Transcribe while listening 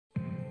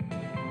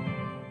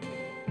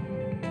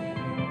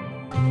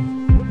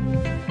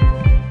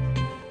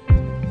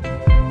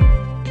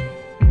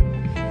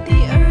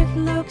The earth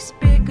looks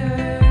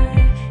bigger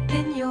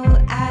than you'll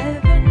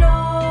ever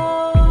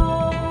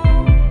know.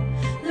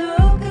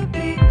 Look a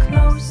bit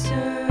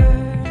closer,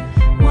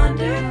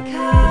 Wondercast.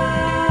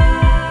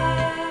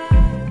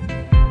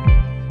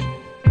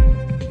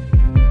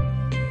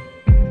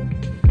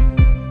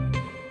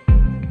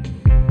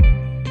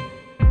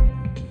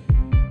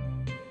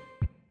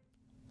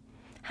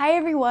 Hi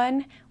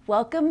everyone,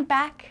 welcome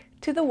back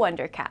to the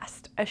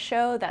Wondercast, a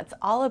show that's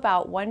all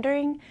about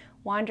wondering,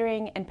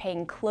 wandering, and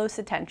paying close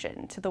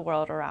attention to the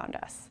world around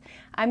us.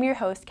 I'm your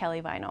host,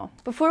 Kelly Vinyl.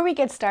 Before we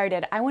get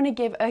started, I want to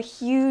give a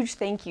huge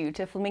thank you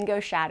to Flamingo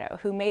Shadow,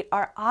 who made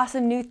our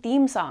awesome new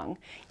theme song.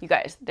 You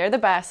guys, they're the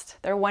best,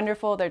 they're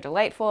wonderful, they're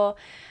delightful.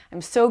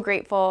 I'm so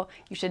grateful.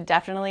 You should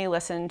definitely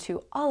listen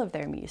to all of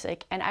their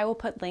music, and I will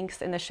put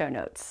links in the show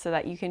notes so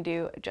that you can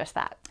do just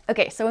that.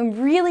 Okay, so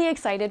I'm really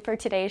excited for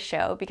today's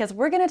show because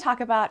we're going to talk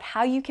about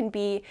how you can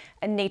be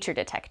a nature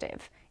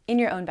detective in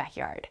your own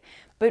backyard.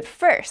 But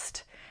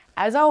first,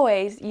 as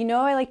always, you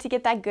know I like to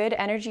get that good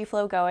energy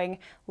flow going.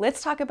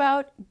 Let's talk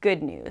about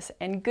good news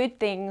and good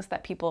things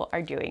that people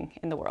are doing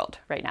in the world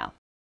right now.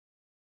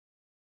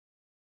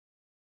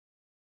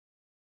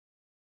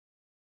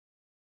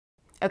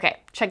 Okay,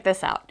 check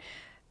this out.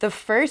 The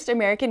first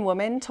American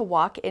woman to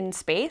walk in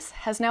space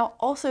has now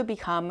also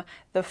become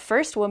the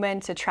first woman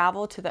to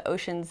travel to the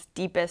ocean's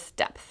deepest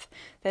depth.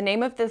 The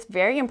name of this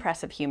very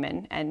impressive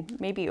human, and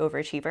maybe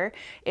overachiever,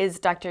 is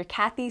Dr.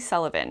 Kathy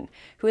Sullivan,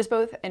 who is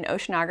both an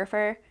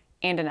oceanographer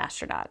and an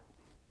astronaut,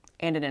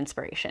 and an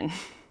inspiration.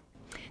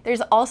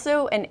 There's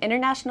also an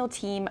international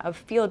team of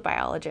field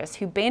biologists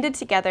who banded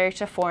together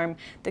to form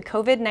the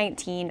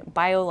COVID-19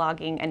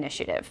 Biologging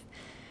Initiative.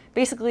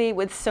 Basically,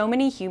 with so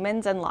many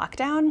humans in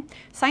lockdown,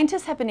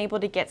 scientists have been able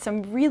to get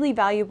some really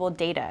valuable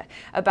data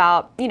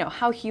about,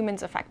 how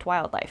humans affect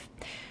wildlife.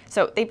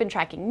 So they've been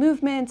tracking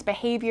movements,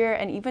 behavior,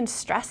 and even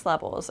stress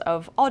levels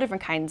of all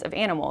different kinds of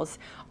animals,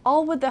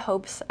 all with the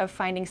hopes of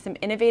finding some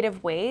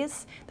innovative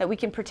ways that we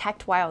can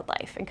protect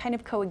wildlife and kind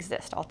of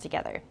coexist all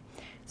together.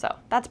 So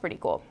that's pretty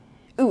cool.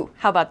 Ooh,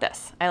 how about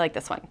this? I like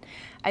this one.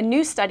 A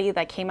new study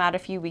that came out a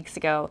few weeks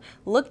ago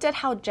looked at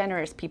how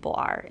generous people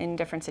are in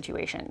different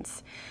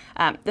situations.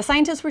 The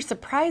scientists were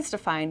surprised to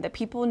find that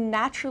people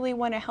naturally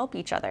want to help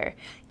each other,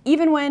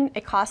 even when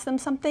it costs them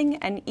something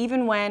and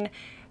even when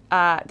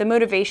the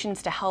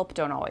motivations to help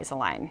don't always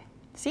align.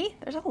 See,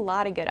 there's a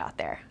lot of good out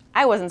there.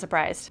 I wasn't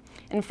surprised.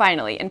 And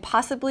finally, and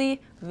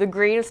possibly the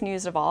greatest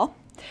news of all,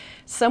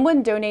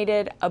 someone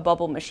donated a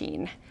bubble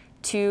machine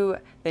to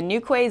the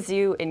Newquay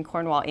Zoo in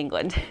Cornwall,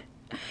 England.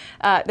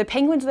 The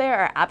penguins there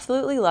are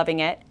absolutely loving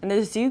it, and the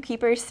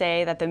zookeepers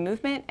say that the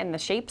movement and the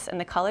shapes and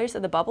the colors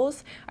of the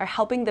bubbles are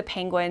helping the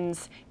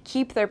penguins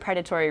keep their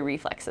predatory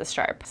reflexes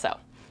sharp. So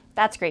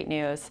that's great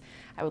news.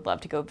 I would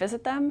love to go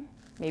visit them.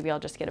 Maybe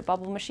I'll just get a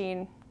bubble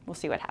machine. We'll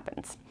see what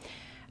happens.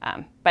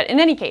 But in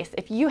any case,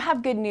 if you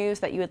have good news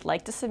that you would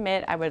like to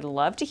submit, I would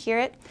love to hear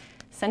it.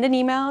 Send an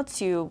email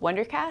to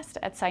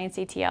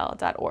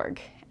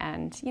wondercast@scienceatl.org,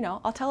 and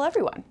I'll tell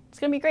everyone. It's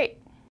gonna be great.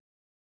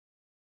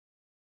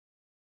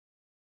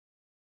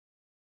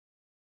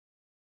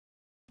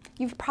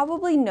 You've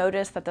probably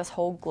noticed that this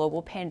whole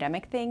global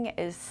pandemic thing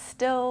is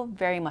still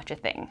very much a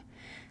thing.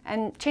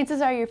 And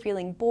chances are you're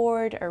feeling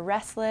bored or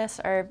restless,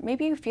 or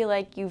maybe you feel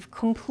like you've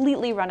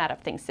completely run out of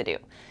things to do.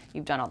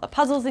 You've done all the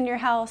puzzles in your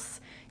house,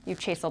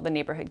 you've chased all the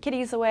neighborhood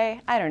kitties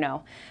away, I don't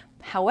know.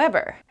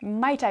 However,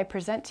 might I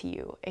present to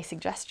you a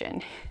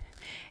suggestion?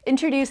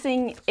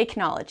 Introducing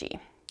ichnology.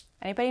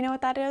 Anybody know what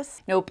that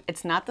is? Nope,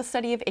 it's not the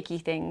study of icky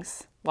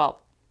things.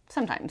 Well,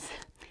 sometimes.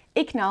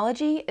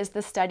 Ichnology is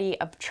the study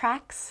of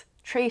tracks,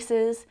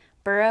 traces,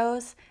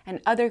 burrows,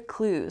 and other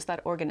clues that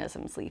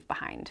organisms leave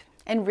behind.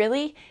 And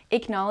really,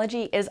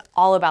 ichnology is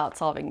all about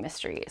solving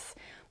mysteries.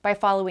 By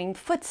following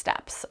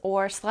footsteps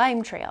or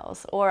slime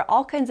trails or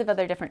all kinds of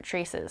other different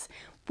traces,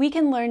 we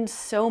can learn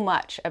so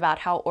much about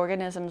how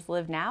organisms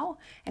live now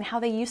and how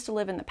they used to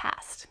live in the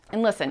past.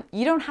 And listen,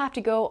 you don't have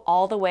to go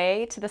all the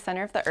way to the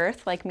center of the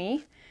earth like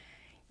me.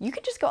 You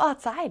can just go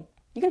outside.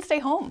 You can stay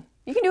home.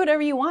 You can do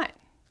whatever you want.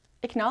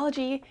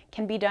 Ichnology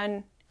can be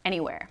done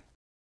anywhere.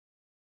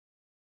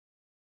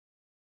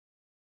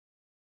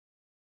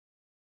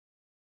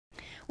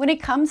 When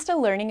it comes to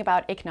learning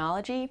about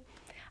ichnology,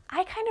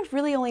 I kind of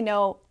really only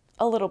know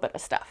a little bit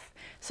of stuff.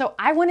 So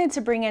I wanted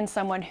to bring in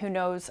someone who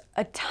knows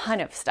a ton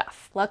of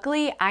stuff.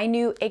 Luckily, I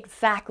knew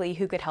exactly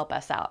who could help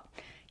us out.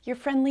 Your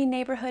friendly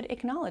neighborhood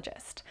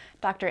ichnologist,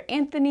 Dr.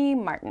 Anthony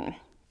Martin,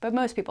 but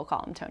most people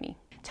call him Tony.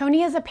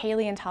 Tony is a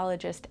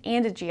paleontologist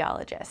and a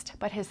geologist,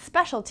 but his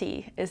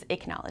specialty is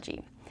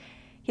ichnology.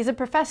 He's a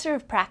professor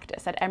of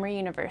practice at Emory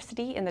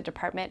University in the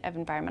Department of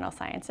Environmental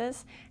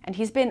Sciences, and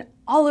he's been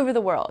all over the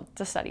world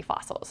to study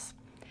fossils.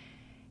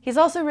 He's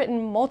also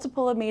written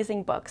multiple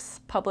amazing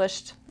books,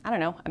 published,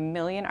 1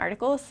 million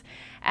articles,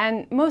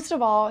 and most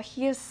of all,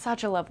 he is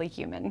such a lovely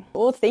human.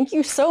 Well, thank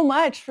you so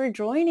much for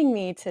joining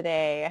me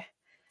today.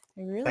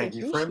 I really Thank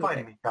you for appreciate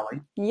inviting it. me,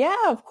 Kelly.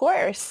 Yeah, of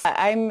course.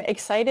 I'm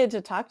excited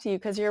to talk to you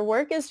because your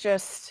work is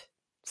just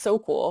so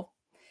cool.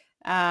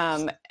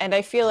 And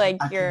I feel like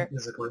I you're, can't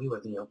disagree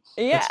with you.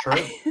 It's yeah.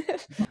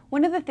 true.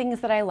 One of the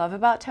things that I love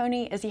about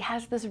Tony is he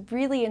has this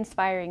really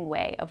inspiring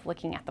way of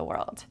looking at the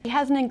world. He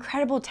has an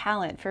incredible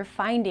talent for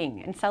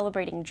finding and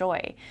celebrating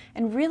joy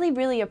and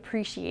really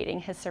appreciating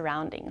his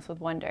surroundings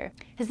with wonder.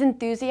 His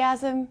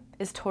enthusiasm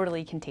is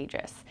totally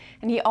contagious,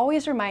 and he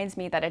always reminds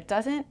me that it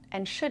doesn't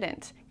and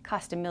shouldn't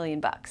cost $1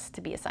 million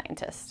to be a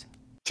scientist.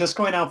 Just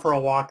going out for a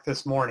walk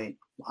this morning,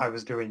 I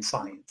was doing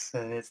science,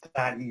 and it's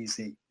that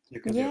easy. You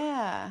can do it.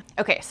 Yeah.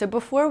 Okay, so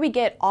before we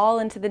get all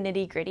into the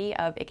nitty-gritty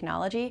of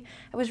ichnology,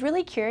 I was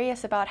really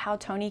curious about how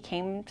Tony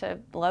came to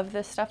love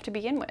this stuff to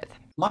begin with.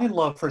 My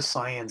love for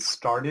science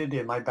started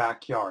in my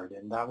backyard,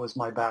 and that was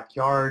my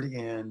backyard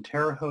in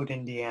Terre Haute,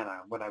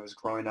 Indiana, when I was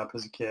growing up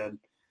as a kid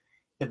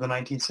in the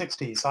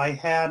 1960s. I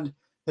had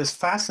this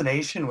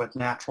fascination with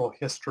natural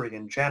history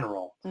in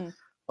general,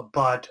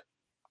 but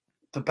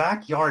the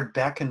backyard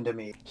beckoned to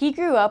me. He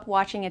grew up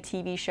watching a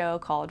TV show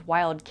called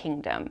Wild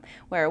Kingdom,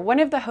 where one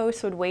of the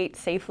hosts would wait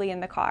safely in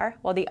the car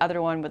while the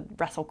other one would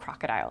wrestle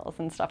crocodiles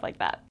and stuff like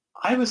that.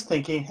 I was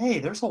thinking, hey,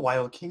 there's a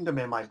wild kingdom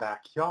in my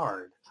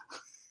backyard.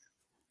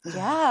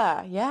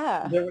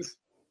 Yeah.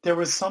 There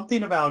was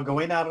something about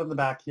going out in the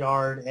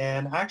backyard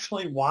and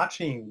actually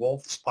watching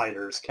wolf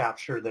spiders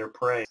capture their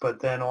prey, but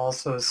then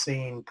also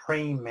seeing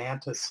praying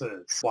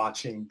mantises,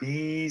 watching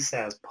bees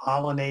as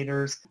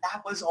pollinators.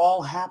 That was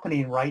all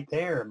happening right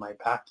there in my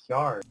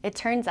backyard. It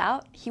turns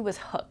out he was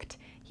hooked.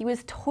 He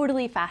was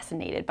totally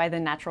fascinated by the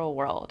natural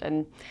world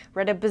and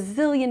read a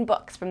bazillion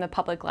books from the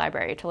public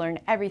library to learn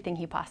everything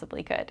he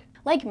possibly could.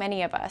 Like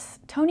many of us,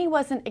 Tony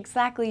wasn't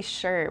exactly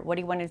sure what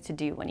he wanted to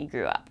do when he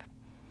grew up.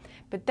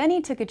 But then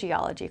he took a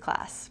geology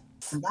class.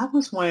 And that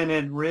was when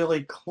it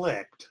really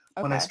clicked,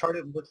 when I Okay.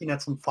 started looking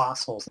at some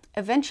fossils.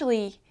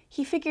 Eventually,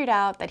 he figured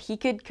out that he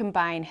could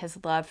combine his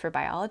love for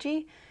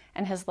biology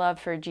and his love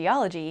for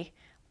geology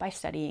by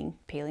studying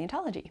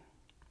paleontology.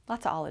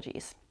 Lots of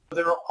ologies.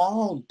 There are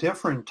all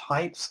different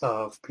types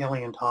of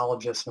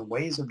paleontologists and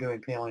ways of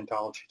doing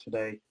paleontology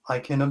today. I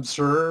can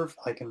observe,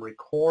 I can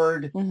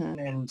record,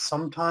 and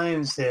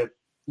sometimes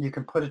you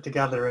can put it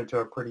together into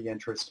a pretty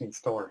interesting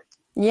story.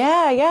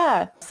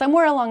 Yeah.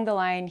 Somewhere along the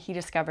line, he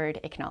discovered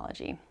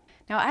ichnology.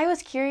 Now, I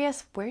was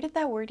curious, where did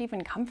that word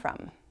even come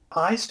from?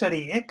 I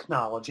study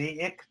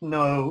ichnology.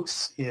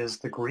 Ichnos is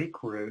the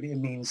Greek root. It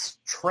means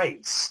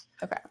trace.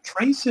 Okay.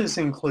 Traces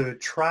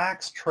include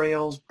tracks,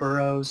 trails,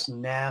 burrows,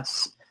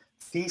 nests,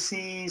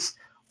 feces,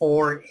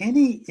 or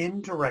any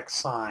indirect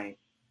sign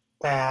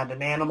that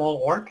an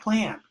animal or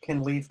plant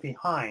can leave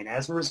behind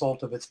as a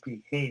result of its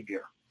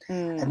behavior.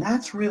 And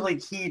that's really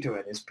key to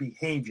it, is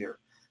behavior,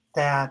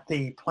 that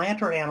the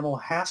plant or animal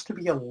has to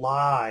be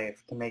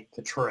alive to make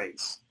the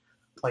trace.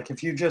 Like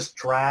if you just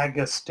drag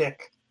a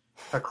stick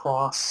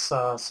across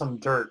some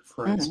dirt,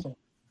 for instance,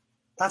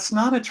 that's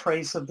not a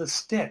trace of the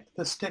stick.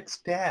 The stick's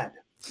dead.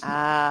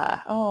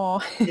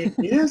 It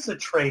is a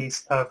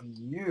trace of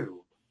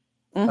you,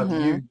 of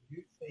you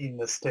using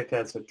the stick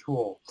as a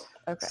tool.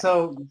 Okay.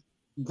 So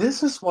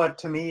this is what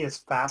to me is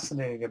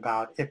fascinating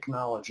about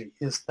ichnology,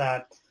 is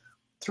that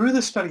through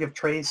the study of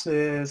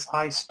traces,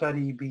 I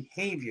study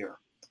behavior.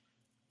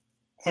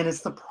 And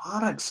it's the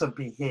products of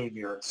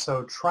behavior.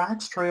 So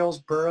tracks,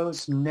 trails,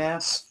 burrows,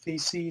 nests,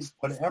 feces,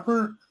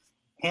 whatever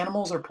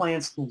animals or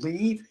plants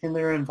leave in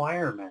their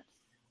environment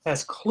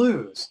as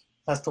clues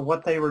as to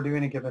what they were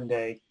doing a given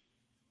day,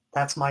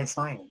 that's my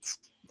science.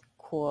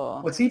 Cool.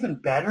 What's even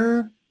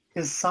better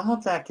is some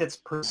of that gets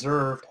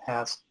preserved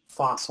as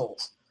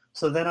fossils.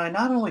 So then I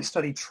not only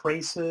study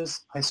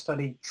traces, I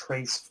study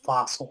trace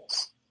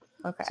fossils.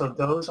 Okay. So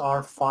those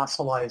are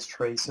fossilized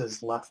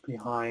traces left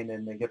behind,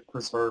 and they get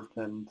preserved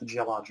in the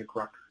geologic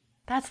record.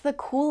 That's the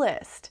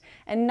coolest.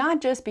 And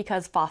not just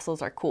because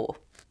fossils are cool,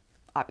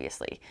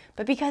 obviously,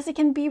 but because it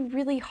can be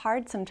really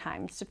hard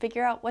sometimes to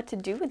figure out what to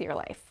do with your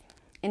life.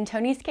 In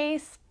Tony's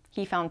case,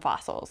 he found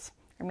fossils.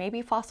 Or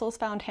maybe fossils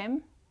found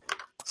him.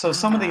 So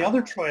some of the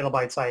other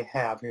trilobytes I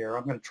have here,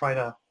 I'm going to try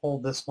to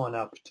hold this one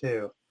up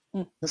too.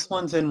 This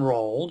one's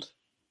enrolled.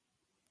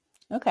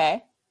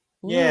 Okay.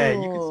 Yeah,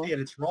 you can see it.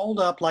 It's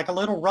rolled up like a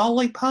little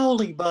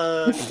roly-poly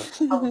bug.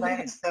 Oh,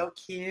 that is so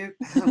cute.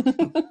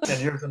 And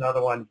here's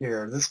another one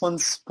here. This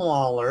one's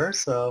smaller,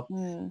 so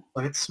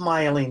look, it's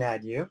smiling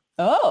at you.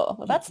 Oh,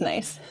 well, that's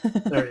nice.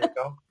 There you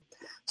go.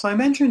 So I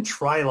mentioned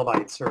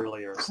trilobytes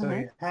earlier. So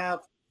you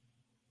have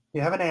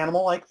an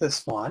animal like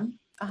this one,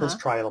 this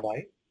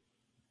trilobite.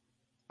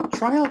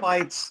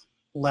 Trilobytes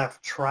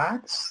left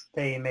tracks.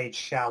 They made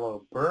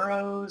shallow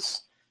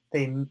burrows.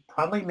 They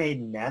probably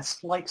made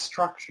nest-like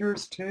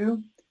structures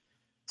too.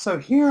 So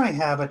here I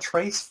have a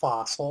trace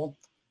fossil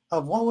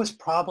of what was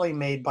probably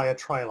made by a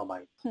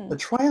trilobite. The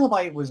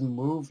trilobite was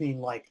moving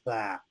like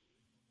that.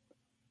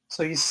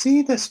 So you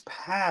see this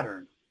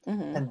pattern,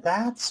 and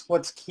that's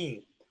what's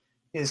key,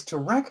 is to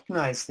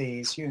recognize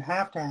these, you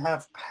have to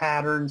have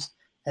patterns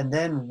and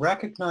then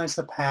recognize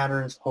the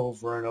patterns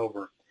over and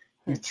over.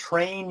 You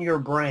train your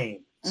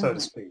brain, so to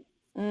speak.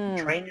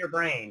 Train your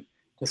brain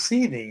to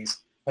see these,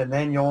 and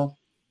then you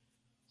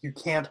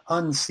can't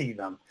unsee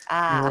them.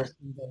 You will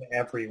see them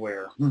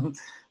everywhere.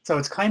 So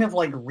it's kind of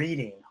like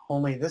reading,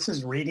 only this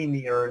is reading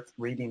the earth,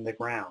 reading the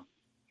ground.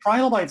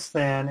 Trilobytes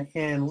then,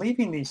 in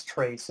leaving these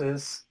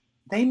traces,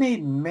 they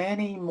made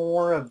many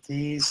more of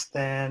these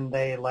than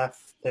they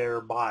left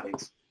their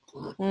bodies.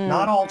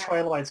 Not all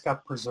trilobytes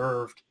got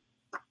preserved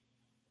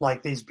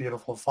like these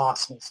beautiful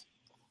fossils.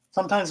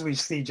 Sometimes we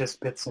see just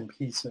bits and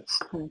pieces.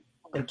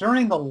 But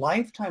during the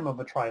lifetime of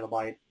a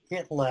trilobite,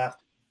 it left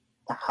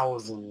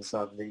thousands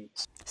of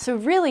these. So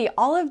really,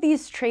 all of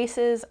these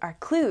traces are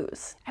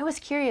clues. I was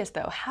curious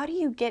though, how do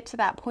you get to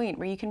that point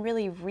where you can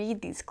really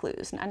read these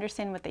clues and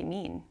understand what they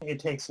mean? It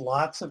takes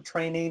lots of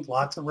training,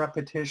 lots of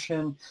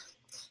repetition.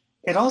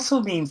 It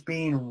also means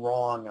being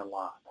wrong a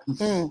lot.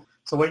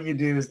 So what you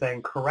do is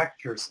then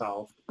correct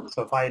yourself.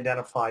 So if I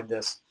identified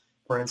this,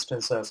 for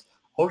instance, as,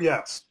 oh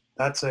yes,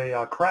 that's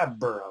a crab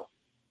burrow.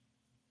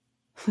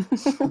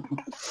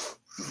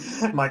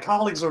 My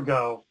colleagues will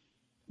go,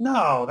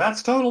 no,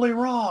 that's totally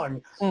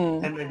wrong.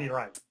 And they'd be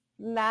right.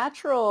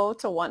 Natural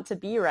to want to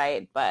be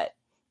right, but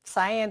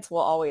science will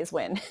always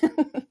win.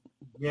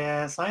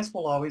 Yeah, science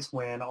will always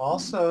win.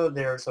 Also,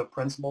 there's a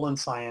principle in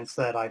science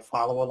that I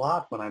follow a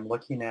lot when I'm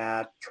looking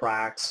at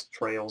tracks,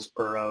 trails,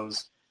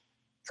 burrows,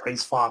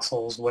 trace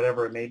fossils,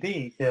 whatever it may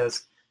be,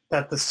 is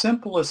that the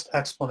simplest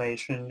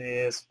explanation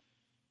is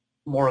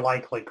more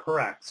likely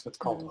correct. So it's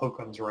called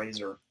Occam's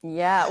razor.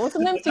 Yeah, well,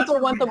 sometimes people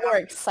want the more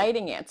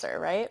exciting answer,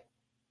 right?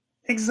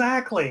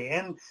 Exactly.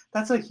 And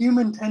that's a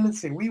human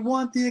tendency. We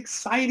want the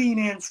exciting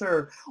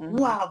answer.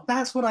 Wow,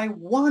 that's what I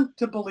want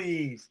to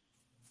believe.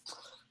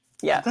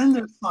 Yeah. Then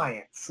there's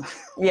science.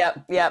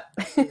 Yep.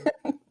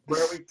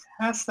 Where we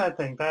test that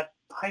thing, that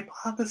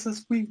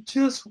hypothesis we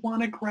just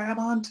want to grab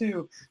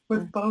onto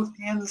with both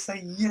hands and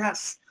say,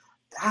 yes,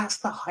 that's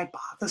the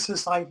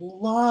hypothesis I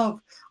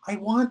love. I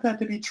want that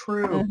to be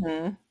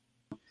true.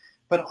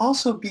 But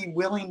also be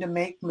willing to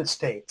make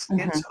mistakes.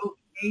 It's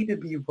okay to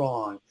be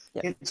wrong.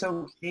 It's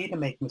okay to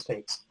make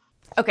mistakes.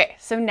 Okay,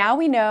 so now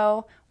we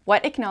know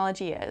what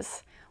ichnology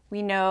is.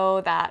 We know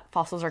that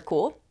fossils are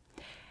cool.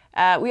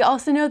 We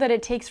also know that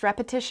it takes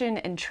repetition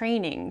and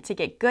training to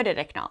get good at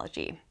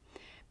ichnology.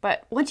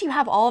 But once you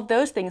have all of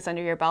those things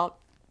under your belt,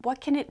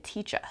 what can it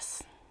teach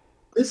us?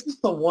 This is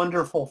the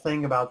wonderful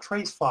thing about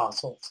trace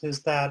fossils,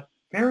 is that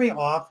very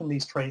often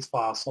these trace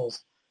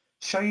fossils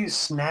show you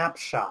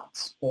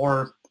snapshots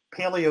or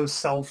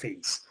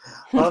paleo-selfies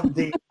of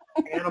the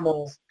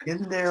animals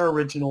in their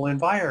original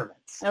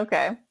environments.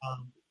 Okay.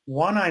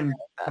 One I'm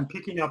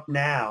picking up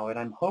now, and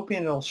I'm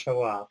hoping it'll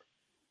show up.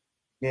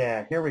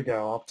 Yeah, here we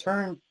go. I'll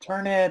turn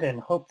it and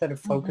hope that it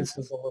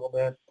focuses a little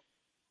bit.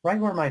 Right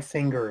where my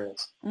finger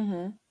is.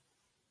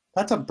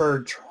 That's a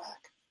bird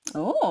track.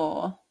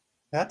 Oh.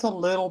 That's a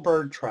little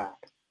bird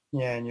track.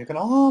 Yeah, and you can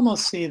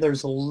almost see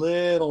there's a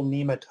little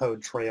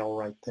nematode trail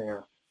right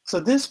there. So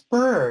this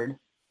bird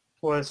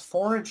was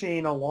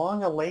foraging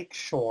along a lake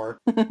shore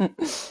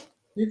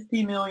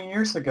 50 million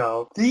years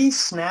ago. These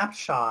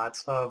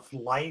snapshots of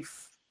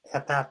life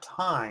at that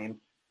time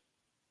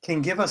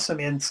can give us some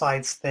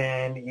insights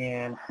then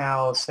in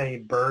how, say,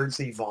 birds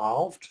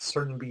evolved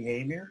certain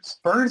behaviors.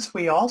 Birds,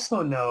 we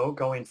also know,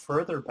 going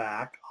further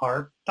back,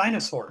 are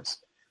dinosaurs.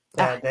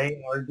 That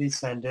they are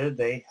descended,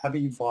 they have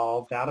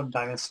evolved out of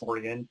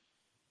dinosaurian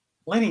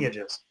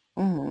lineages.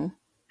 And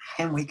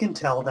we can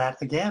tell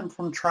that, again,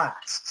 from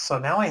tracks. So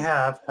now I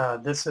have,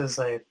 this is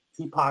a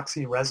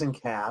epoxy resin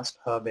cast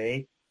of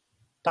a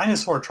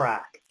dinosaur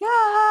track.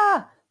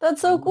 Yeah, that's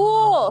so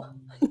cool.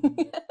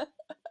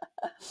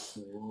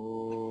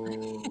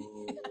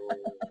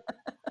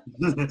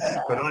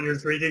 Put on your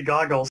 3D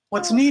goggles.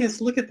 What's neat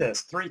is look at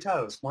this. 3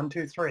 toes. 1,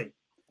 2, 3.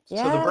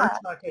 Yeah. So the bird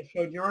track I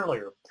showed you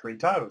earlier, 3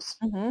 toes.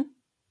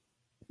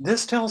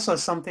 This tells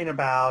us something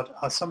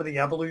about some of the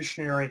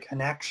evolutionary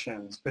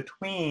connections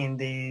between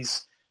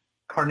these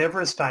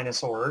carnivorous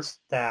dinosaurs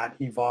that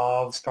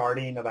evolved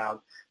starting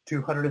about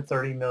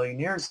 230 million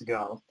years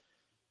ago,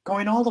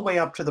 going all the way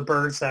up to the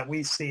birds that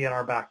we see in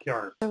our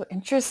backyard. So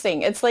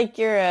interesting. It's like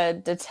you're a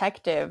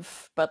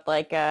detective, but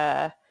like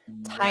a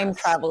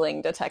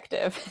time-traveling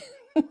detective.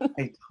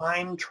 A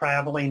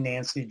time-traveling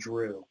Nancy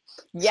Drew.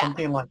 Yeah.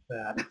 Something like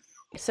that.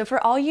 So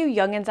for all you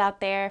youngins out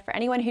there, for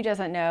anyone who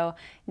doesn't know,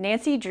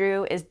 Nancy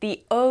Drew is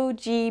the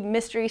OG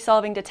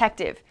mystery-solving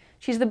detective.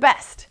 She's the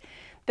best.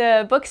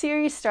 The book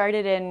series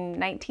started in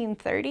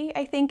 1930,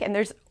 I think, and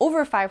there's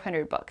over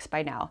 500 books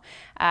by now.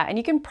 And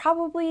you can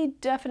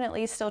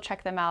definitely still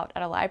check them out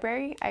at a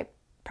library.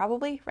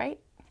 Right?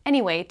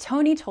 Anyway,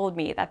 Tony told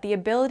me that the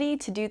ability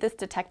to do this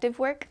detective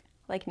work,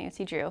 like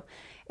Nancy Drew,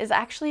 is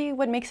actually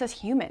what makes us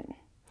human.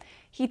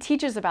 He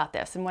teaches about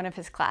this in one of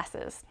his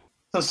classes.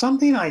 So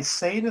something I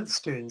say to the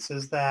students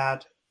is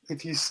that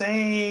if you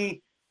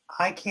say,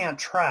 I can't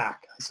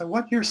track, so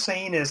what you're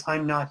saying is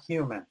I'm not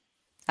human.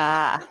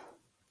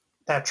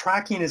 That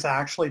tracking is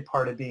actually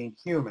part of being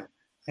human.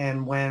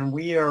 And when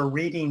we are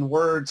reading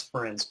words,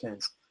 for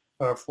instance,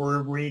 or if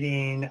we're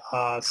reading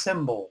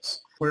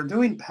symbols, We're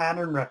doing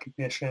pattern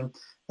recognition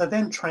that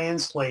then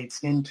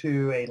translates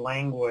into a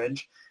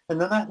language, and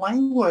then that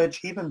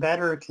language even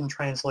better can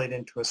translate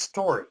into a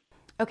story.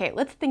 Okay,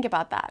 let's think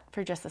about that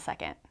for just a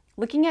second.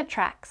 Looking at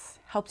tracks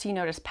helps you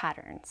notice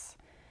patterns.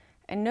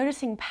 And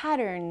noticing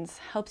patterns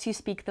helps you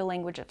speak the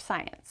language of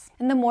science.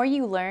 And the more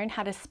you learn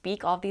how to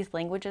speak all these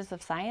languages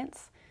of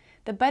science,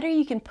 the better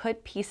you can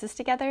put pieces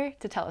together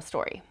to tell a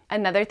story.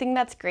 Another thing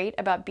that's great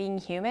about being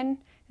human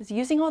is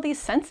using all these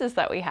senses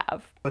that we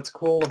have. What's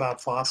cool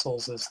about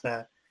fossils is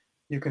that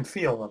you can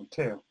feel them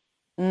too.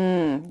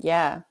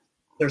 Yeah.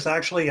 There's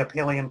actually a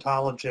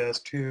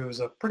paleontologist who's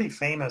a pretty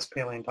famous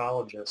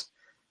paleontologist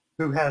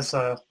who has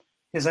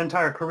his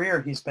entire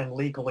career he's been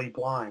legally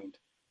blind.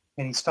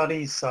 And he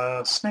studies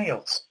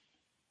snails,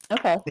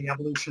 Okay. the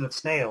evolution of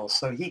snails.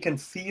 So he can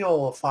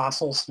feel a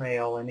fossil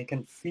snail and he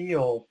can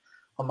feel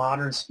a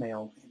modern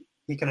snail.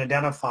 He can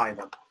identify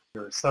them.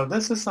 So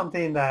this is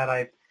something that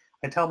I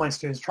tell my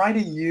students, try to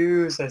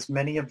use as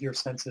many of your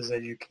senses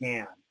as you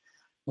can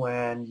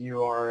when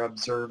you are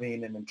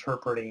observing and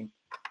interpreting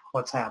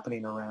what's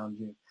happening around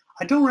you.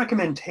 I don't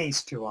recommend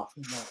taste too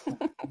often.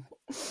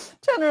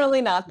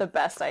 Generally not the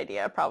best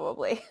idea,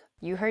 probably.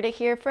 You heard it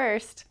here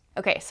first.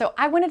 Okay, so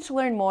I wanted to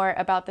learn more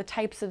about the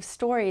types of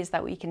stories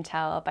that we can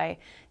tell by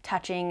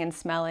touching and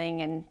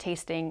smelling and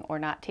tasting or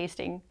not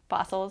tasting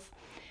fossils.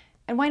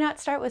 And why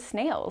not start with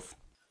snails?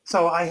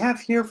 So I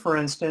have here, for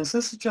instance,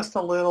 this is just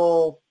a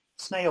little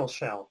snail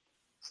shell.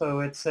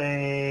 So it's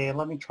a,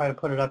 let me try to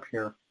put it up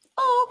here.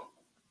 Oh,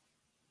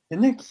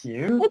 Isn't it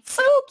cute? it's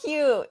so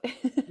cute.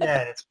 Yeah,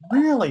 it's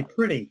really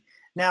pretty.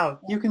 Now,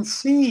 you can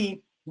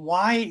see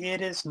why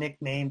it is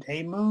nicknamed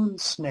a moon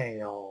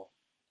snail.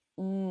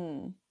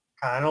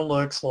 Kind of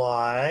looks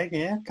like,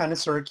 kind of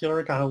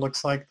circular, kind of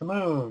looks like the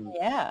moon.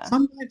 Yeah.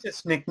 Sometimes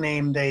it's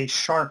nicknamed a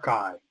shark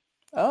eye.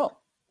 Oh.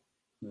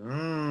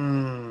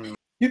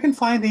 You can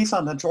find these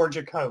on the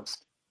Georgia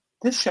coast.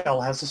 This shell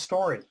has a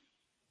story.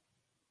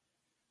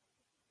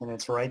 And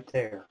it's right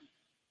there.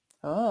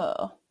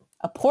 Oh.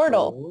 A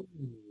portal.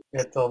 Oh,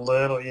 it's a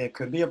little, it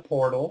could be a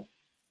portal.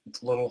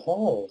 It's a little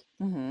hole.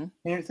 Mm-hmm. And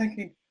you're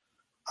thinking,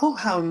 oh,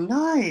 how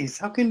nice,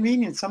 how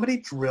convenient. Somebody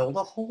drilled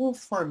a hole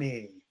for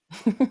me.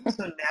 So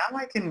now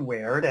I can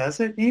wear it as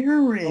an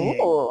earring.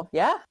 Oh,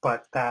 yeah.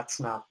 But that's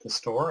not the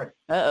story.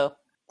 Uh-oh.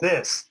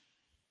 This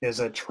is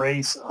a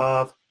trace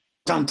of,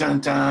 dun dun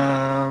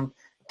dun,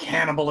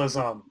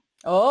 cannibalism.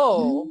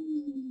 Oh.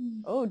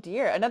 Oh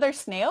dear. Another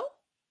snail?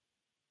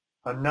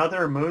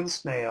 Another moon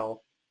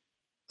snail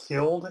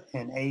killed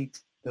and ate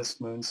this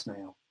moon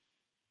snail.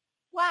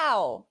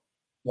 Wow.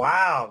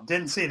 Wow,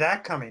 didn't see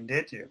that coming,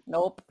 did you?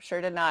 Nope,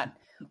 sure did not.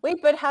 Wait,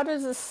 but how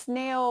does a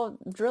snail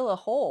drill a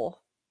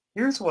hole?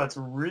 Here's what's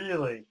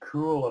really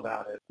cool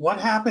about it. What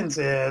happens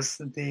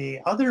is the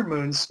other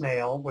moon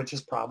snail, which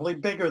is probably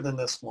bigger than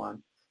this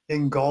one,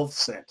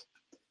 engulfs it.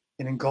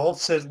 It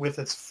engulfs it with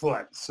its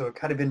foot, so it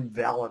kind of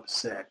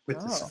envelops it with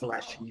its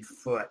fleshy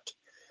foot.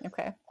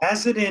 Okay.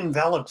 As it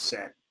envelops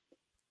it,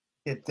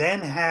 it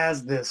then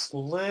has this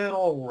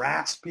little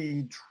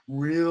raspy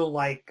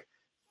drill-like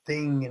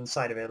thing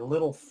inside of it, a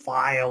little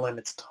file in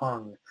its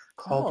tongue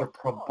called a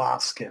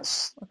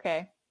proboscis.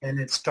 Okay. And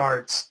it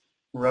starts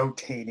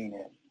rotating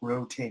it,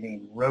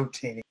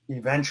 rotating,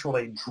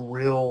 eventually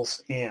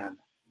drills in,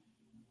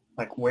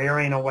 like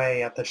wearing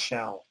away at the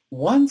shell.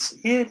 Once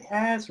it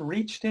has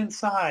reached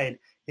inside,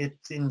 it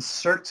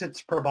inserts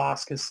its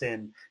proboscis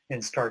in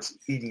and starts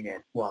eating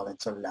it while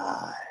it's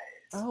alive.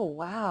 Oh,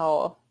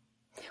 wow.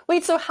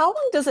 Wait, so how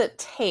long does it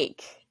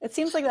take? It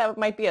seems like that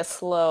might be a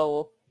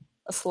slow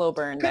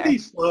burn there. Could be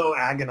slow,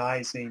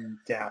 agonizing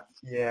death,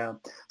 yeah.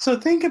 So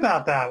think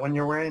about that when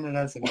you're wearing it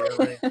as an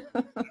earring.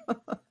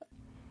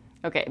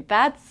 Okay,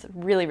 that's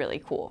really,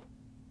 really cool.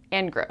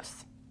 And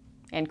gross.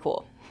 And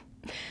cool.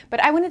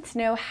 But I wanted to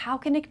know, how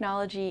can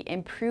ichnology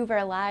improve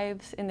our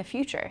lives in the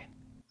future?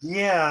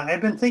 Yeah,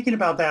 I've been thinking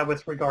about that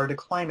with regard to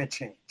climate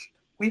change.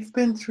 We've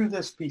been through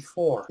this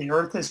before. The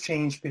Earth has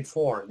changed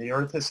before. The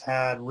Earth has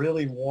had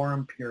really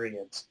warm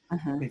periods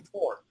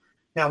before.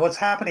 Now, what's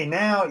happening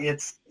now,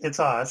 it's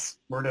us.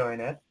 We're doing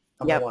it,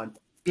 number one.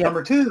 Yep.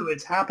 Number two,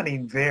 it's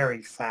happening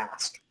very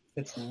fast.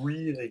 It's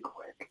really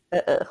quick.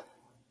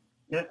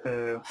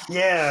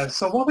 Yeah,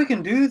 so what we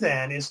can do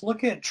then is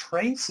look at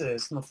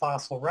traces in the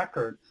fossil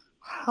record.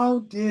 How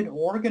did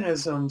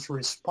organisms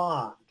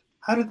respond?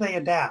 How did they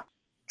adapt?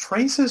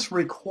 Traces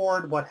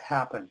record what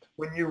happened.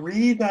 When you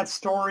read that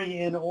story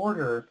in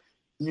order,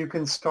 you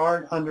can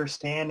start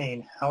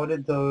understanding how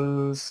did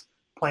those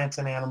plants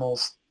and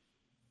animals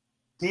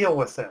deal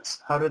with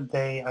this? How did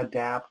they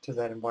adapt to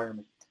that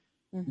environment?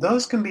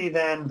 Those can be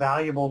then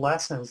valuable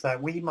lessons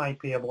that we might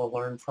be able to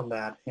learn from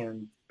that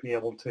and be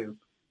able to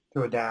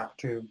adapt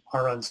to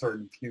our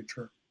uncertain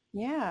future.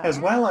 Yeah. As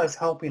well as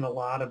helping a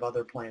lot of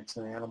other plants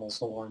and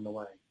animals along the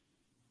way.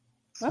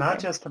 It's not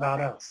just about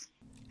us.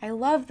 I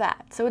love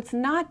that. So it's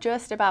not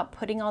just about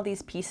putting all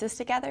these pieces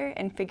together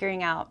and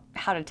figuring out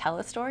how to tell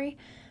a story,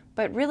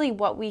 but really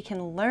what we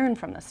can learn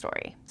from the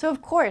story. So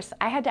of course,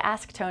 I had to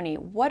ask Tony,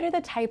 what are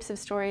the types of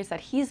stories that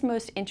he's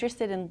most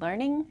interested in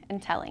learning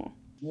and telling?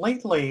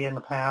 lately, in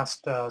the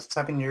past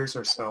 7 years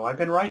or so, I've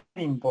been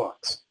writing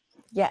books.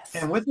 Yes.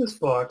 And with this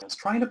book, it's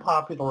trying to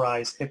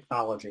popularize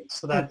ichnology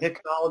so that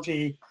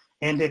ichnology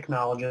and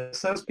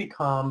ichnologists, those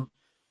become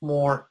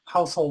more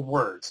household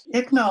words.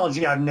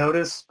 Ichnology, I've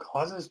noticed,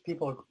 causes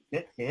people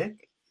to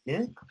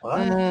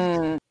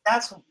what?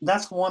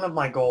 That's one of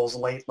my goals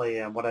lately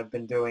and what I've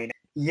been doing.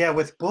 Yeah,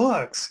 with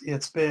books,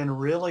 it's been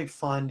really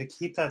fun to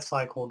keep that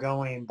cycle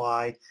going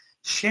by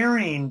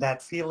sharing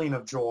that feeling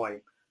of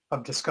joy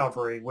of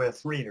discovery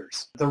with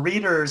readers. The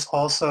readers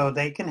also,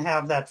 they can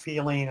have that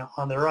feeling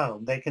on their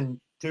own. They can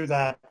do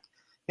that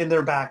in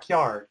their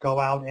backyard, go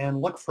out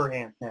and look for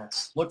ant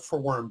nests, look for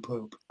worm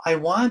poop. I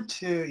want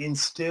to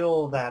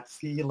instill that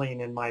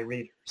feeling in my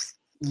readers.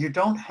 You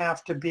don't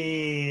have to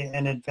be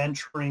an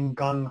adventuring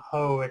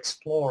gung-ho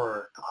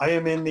explorer. I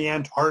am in the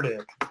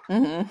Antarctic.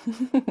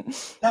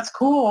 That's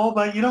cool,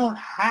 but you don't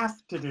have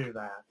to do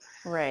that.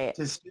 Right.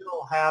 To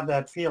still have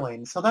that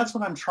feeling. So that's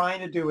what I'm trying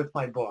to do with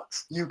my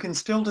books. You can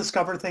still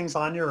discover things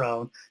on your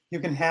own. You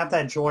can have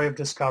that joy of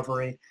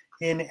discovery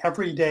in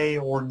everyday,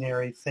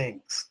 ordinary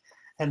things.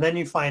 And then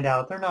you find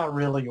out they're not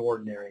really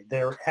ordinary.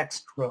 They're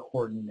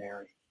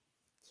extraordinary.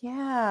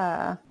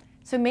 Yeah.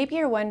 So maybe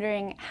you're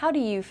wondering, how do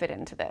you fit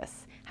into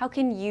this? How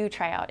can you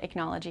try out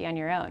ichnology on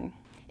your own?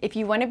 If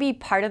you want to be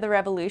part of the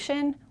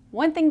revolution,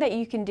 one thing that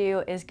you can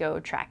do is go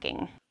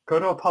tracking. Go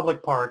to a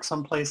public park,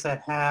 someplace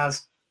that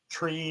has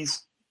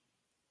trees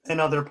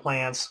and other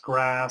plants,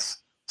 grass,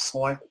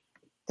 soil.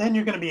 Then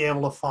you're going to be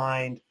able to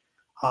find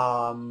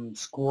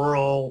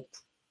squirrel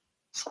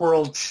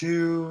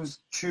chew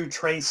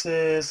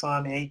traces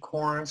on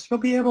acorns. You'll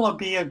be able to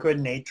be a good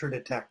nature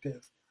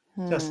detective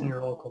just in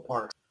your local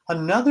park.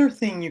 Another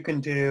thing you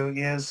can do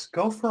is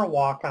go for a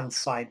walk on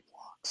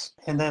sidewalks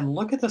and then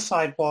look at the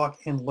sidewalk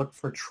and look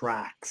for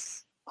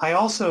tracks. I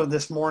also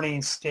this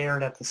morning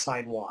stared at the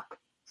sidewalk.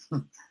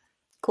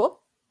 Cool.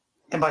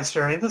 And by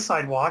staring at the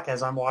sidewalk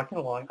as I'm walking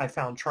along, I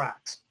found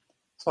tracks.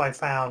 So I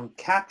found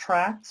cat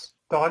tracks,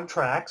 dog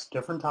tracks,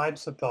 different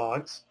types of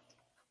dogs,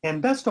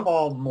 and best of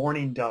all,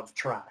 mourning dove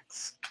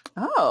tracks.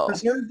 Oh.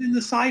 Preserved in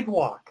the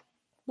sidewalk.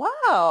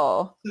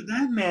 Wow. So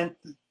that meant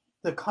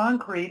the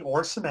concrete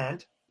or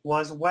cement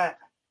was wet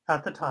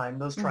at the time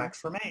those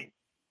tracks were made.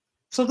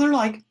 So they're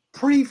like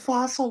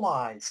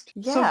pre-fossilized.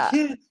 Yeah. So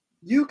kids,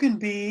 you can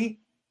be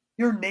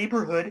your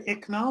neighborhood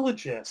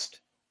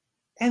ichnologist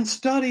and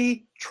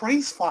study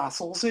trace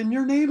fossils in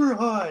your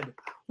neighborhood.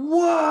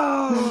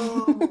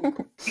 Whoa!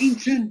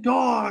 Ancient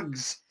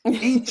dogs,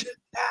 ancient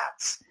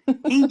cats,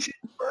 ancient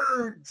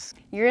birds.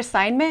 Your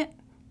assignment,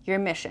 your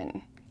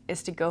mission,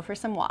 is to go for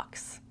some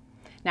walks.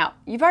 Now,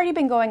 you've already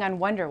been going on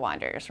Wonder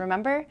Wanders,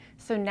 remember?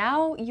 So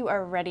now you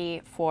are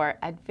ready for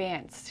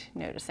advanced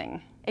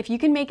noticing. If you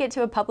can make it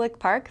to a public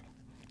park,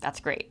 that's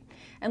great.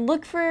 And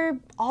look for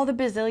all the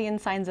bazillion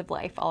signs of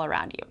life all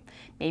around you.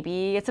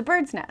 Maybe it's a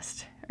bird's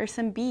nest, or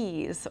some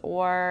bees,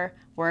 or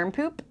worm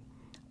poop,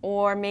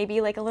 or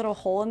maybe like a little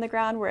hole in the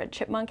ground where a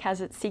chipmunk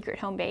has its secret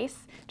home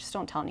base. Just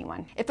don't tell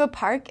anyone. If a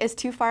park is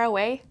too far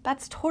away,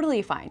 that's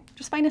totally fine.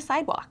 Just find a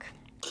sidewalk.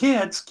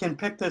 Kids can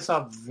pick this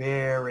up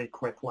very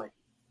quickly.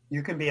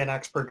 You can be an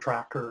expert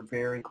tracker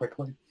very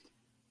quickly.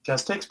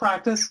 Just takes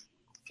practice,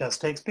 just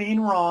takes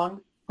being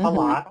wrong a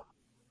lot,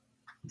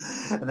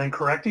 and then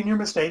correcting your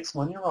mistakes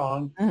when you're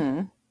wrong.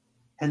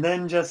 And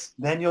then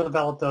you'll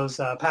develop those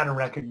pattern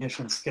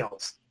recognition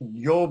skills.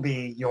 You'll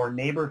be your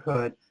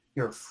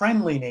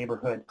friendly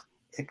neighborhood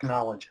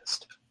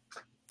ichnologist.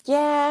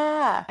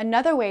 Yeah!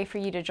 Another way for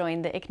you to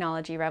join the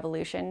ichnology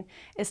revolution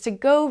is to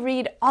go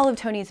read all of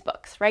Tony's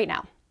books right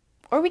now.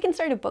 Or we can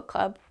start a book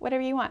club,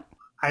 whatever you want.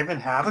 I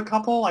even have a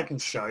couple I can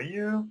show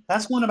you.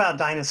 That's one about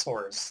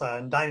dinosaurs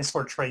and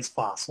dinosaur trace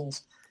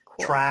fossils.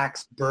 Cool.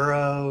 Tracks,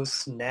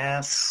 burrows,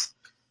 nests,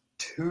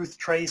 tooth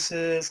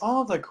traces,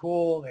 all the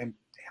cool and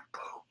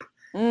poop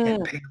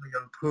and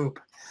paleo poop.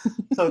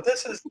 So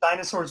this is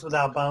Dinosaurs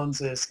Without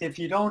Bones. Is if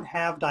you don't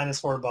have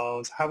dinosaur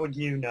bones, how would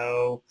you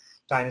know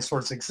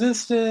dinosaurs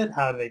existed?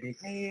 How do they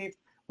behave?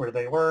 Where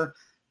they were?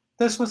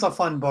 This was a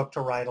fun book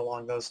to write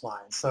along those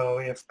lines. So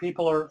if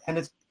people are, and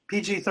it's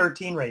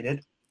PG-13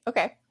 rated.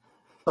 Okay.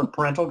 For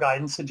parental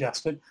guidance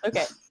suggested.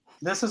 Okay.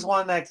 This is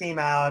one that came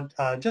out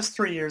just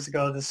 3 years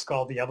ago. This is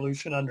called The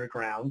Evolution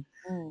Underground.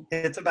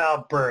 It's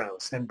about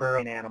burrows and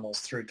burrowing animals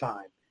through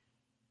time.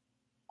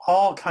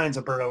 All kinds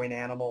of burrowing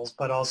animals,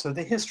 but also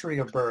the history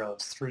of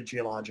burrows through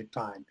geologic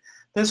time.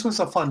 This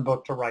was a fun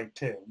book to write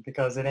too,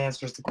 because it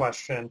answers the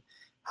question,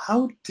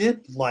 how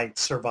did life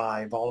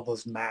survive all of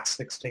those mass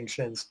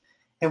extinctions?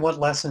 And what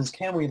lessons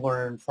can we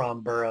learn from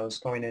burrows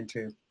going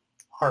into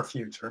our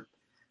future?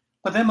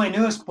 But then my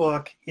newest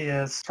book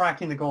is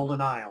Tracking the Golden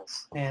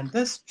Isles. And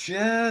this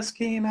just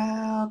came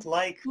out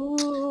like,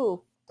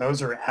 Ooh.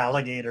 Those are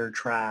alligator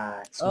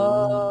tracks.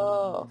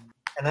 Oh.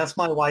 And that's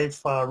my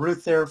wife,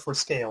 Ruth there for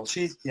scale.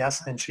 She's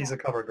a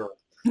cover girl.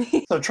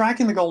 So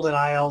Tracking the Golden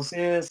Isles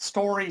is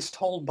stories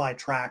told by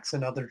tracks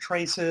and other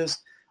traces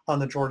on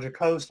the Georgia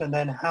coast, and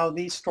then how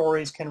these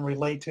stories can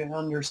relate to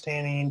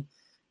understanding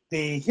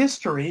the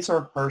histories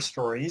or her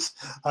stories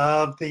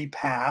of the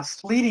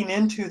past leading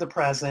into the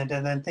present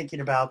and then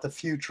thinking about the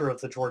future of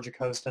the Georgia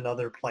coast and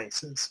other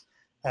places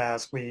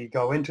as we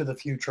go into the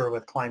future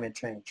with climate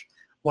change,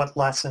 what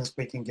lessons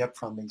we can get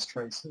from these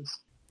traces.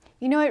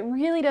 You know, it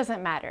really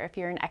doesn't matter if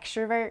you're an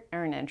extrovert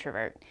or an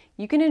introvert.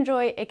 You can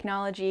enjoy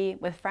ichnology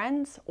with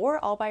friends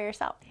or all by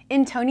yourself.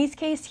 In Tony's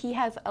case, he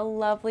has a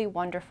lovely,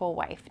 wonderful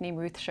wife named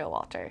Ruth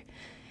Showalter.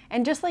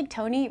 And just like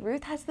Tony,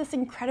 Ruth has this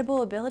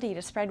incredible ability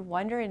to spread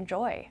wonder and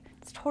joy.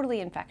 It's totally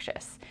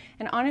infectious.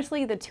 And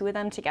honestly, the two of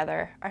them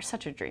together are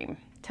such a dream.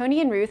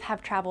 Tony and Ruth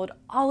have traveled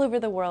all over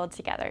the world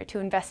together to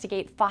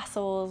investigate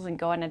fossils and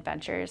go on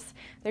adventures.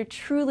 They're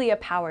truly a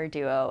power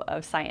duo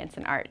of science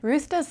and art.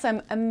 Ruth does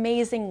some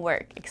amazing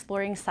work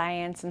exploring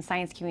science and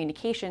science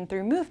communication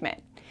through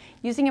movement,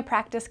 using a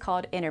practice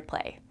called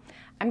interplay.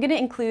 I'm going to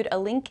include a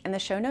link in the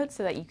show notes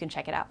so that you can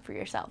check it out for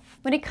yourself.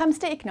 When it comes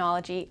to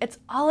ichnology, it's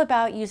all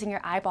about using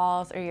your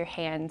eyeballs or your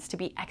hands to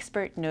be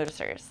expert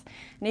noticers.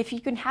 And if you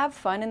can have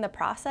fun in the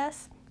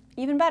process,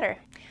 even better.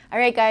 All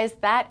right, guys,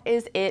 that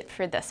is it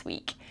for this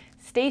week.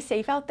 Stay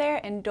safe out there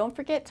and don't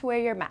forget to wear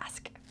your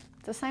mask.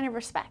 It's a sign of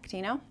respect,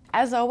 you know?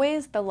 As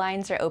always, the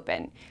lines are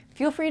open.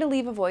 Feel free to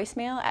leave a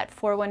voicemail at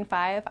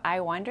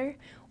 415-I-WONDER,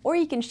 or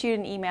you can shoot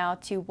an email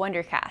to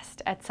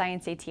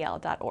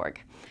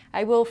wondercast@scienceatl.org.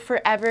 I will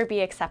forever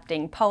be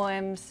accepting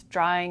poems,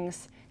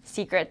 drawings,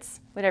 secrets,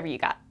 whatever you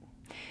got.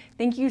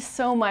 Thank you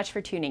so much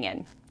for tuning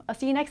in. I'll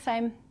see you next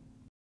time.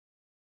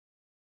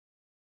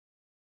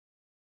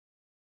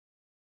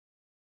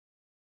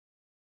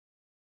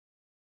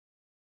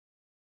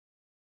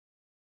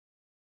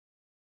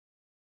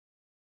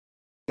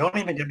 Don't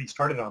even get me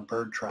started on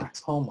bird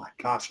tracks. Oh my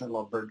gosh, I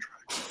love bird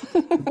tracks.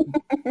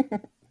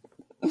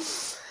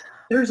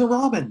 There's a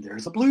robin,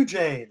 there's a blue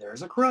jay,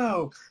 there's a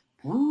crow.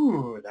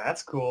 Ooh,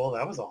 that's cool.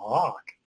 That was a hawk.